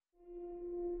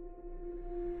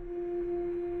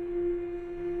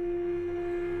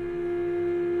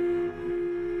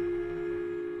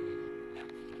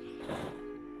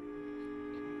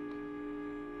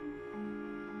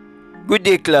Good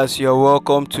day, class. You're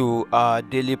welcome to our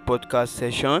daily podcast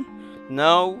session.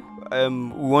 Now, we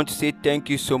want to say thank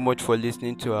you so much for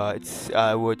listening to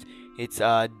it's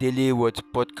our daily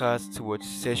podcast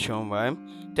session, right?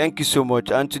 Thank you so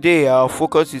much. And today, our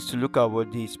focus is to look at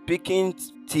what the speaking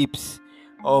tips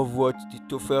of what the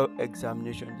TOEFL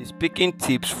examination. The speaking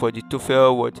tips for the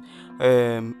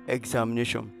TOEFL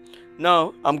examination.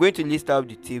 Now, I'm going to list out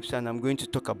the tips and I'm going to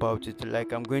talk about it.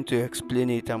 Like I'm going to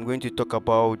explain it. I'm going to talk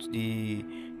about the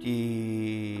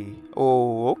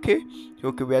okay.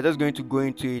 We are just going to go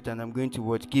into it and I'm going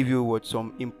to give you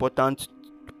some important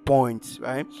points,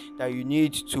 right? That you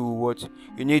need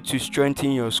to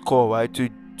strengthen your score, right?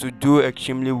 To do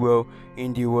extremely well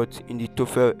in the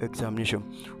TOEFL examination.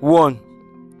 One,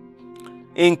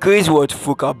 increase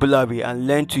vocabulary and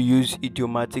learn to use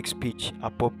idiomatic speech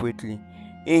appropriately.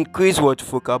 Increase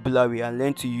vocabulary and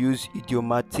learn to use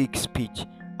idiomatic speech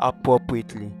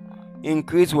appropriately.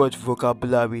 Increase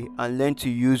vocabulary and learn to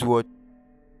use what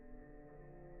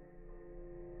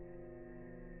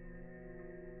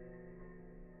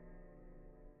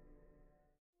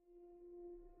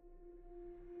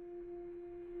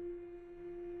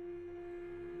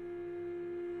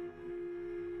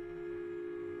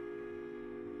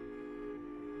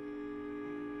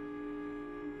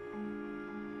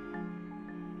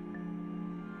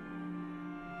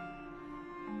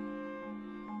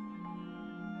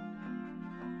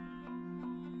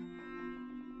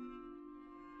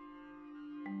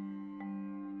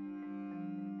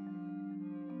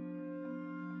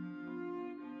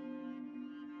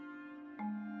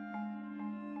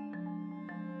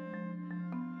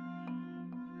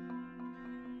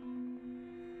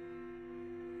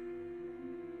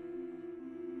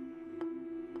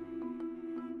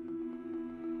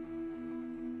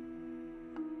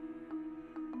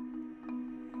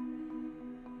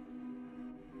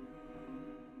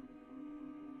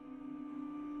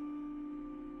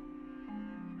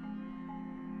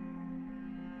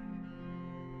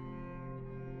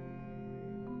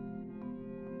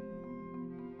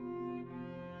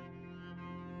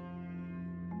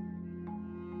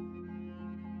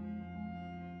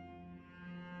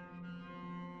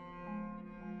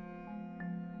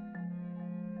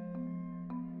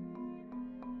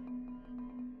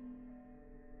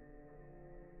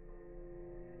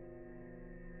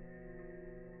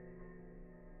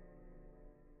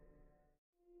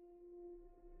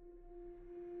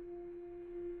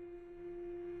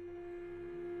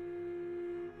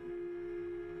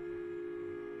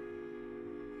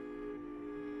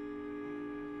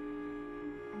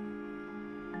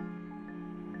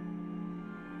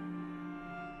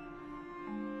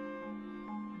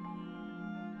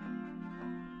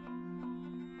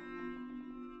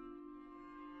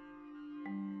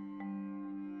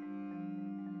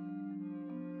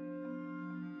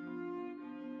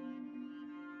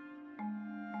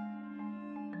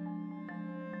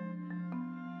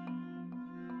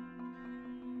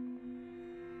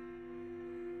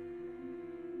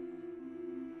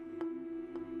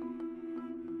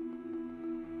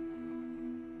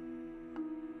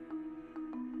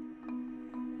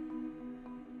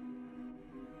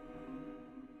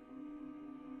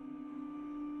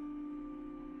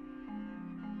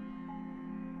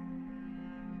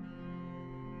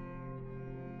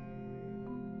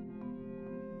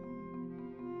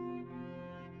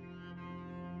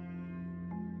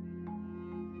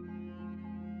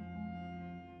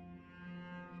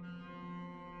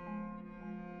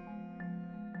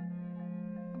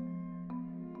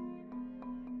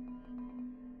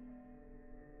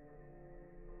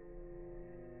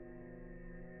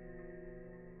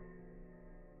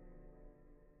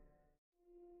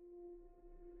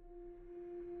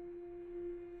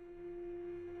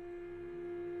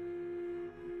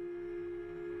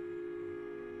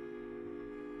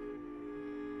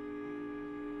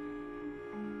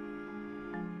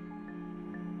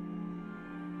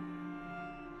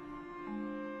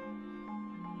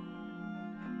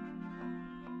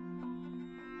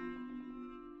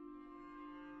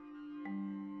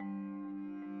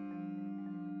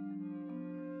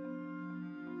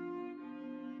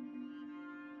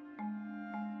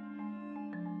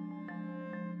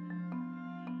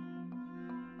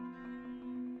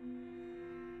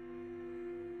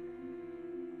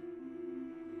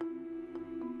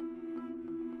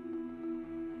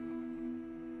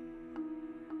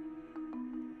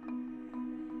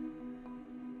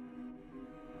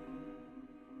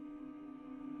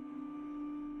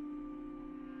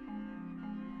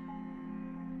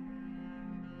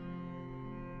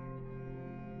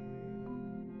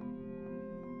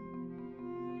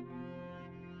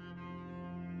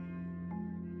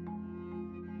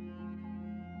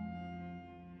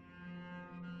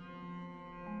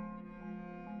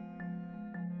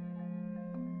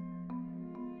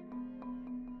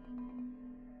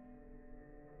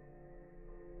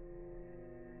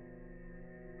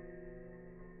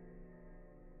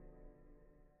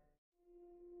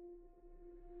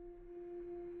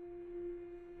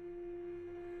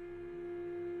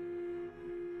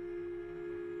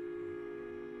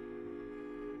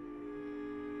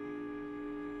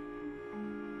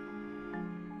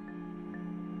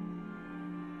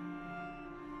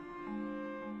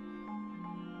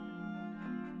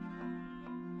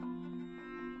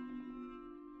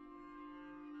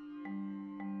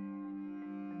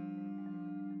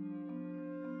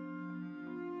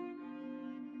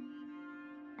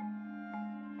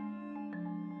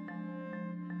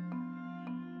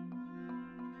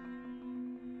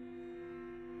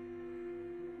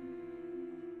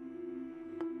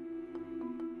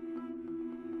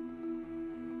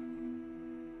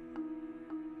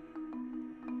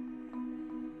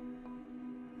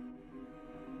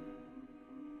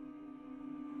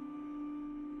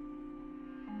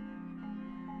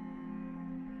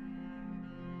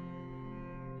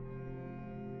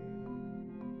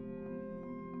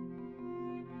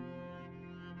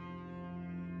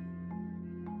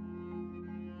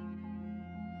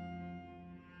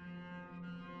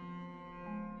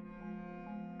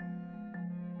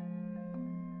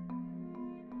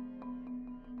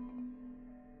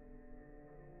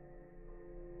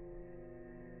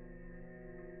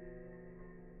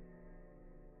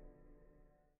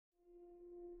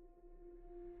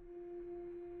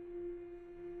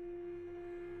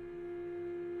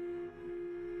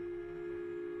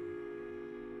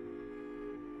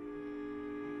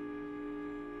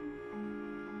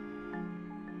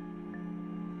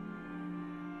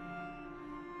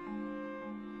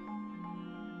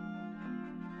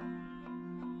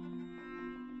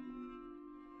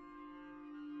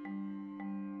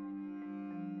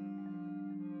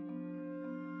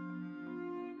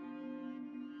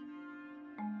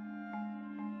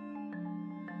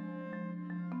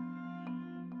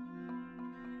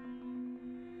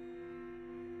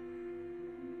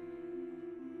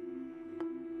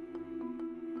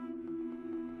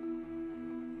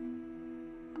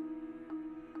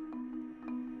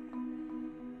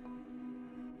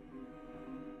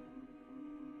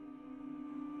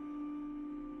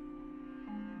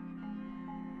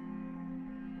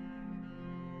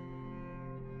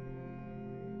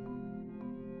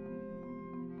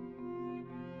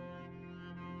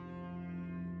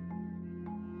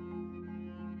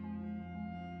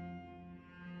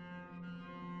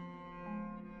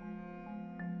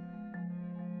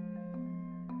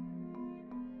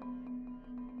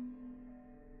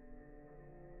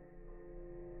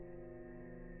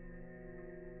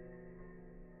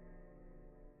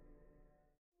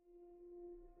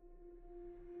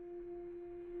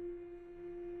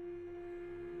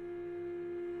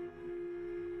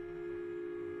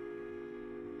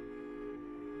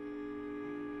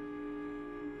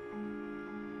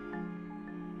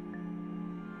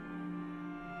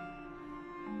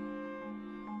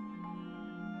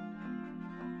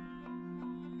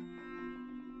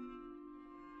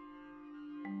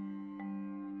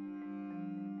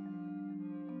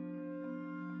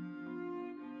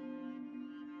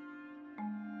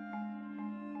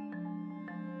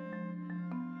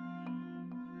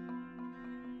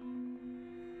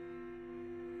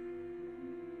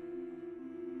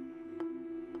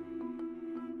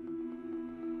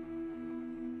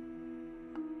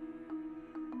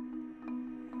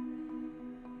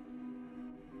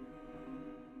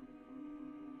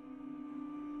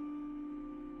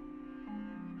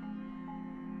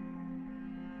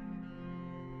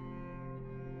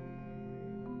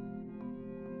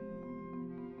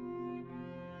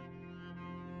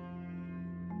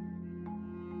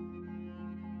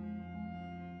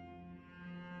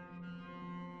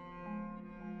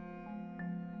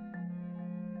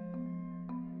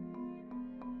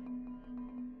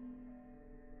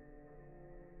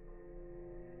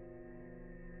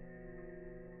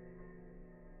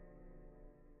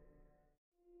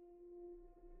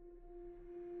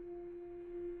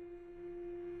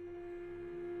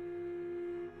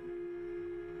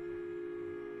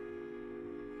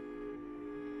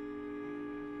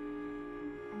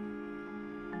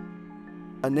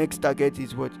Our next target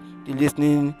is what? The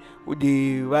listening,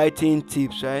 the writing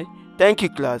tips, right? Thank you,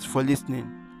 class, for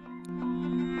listening.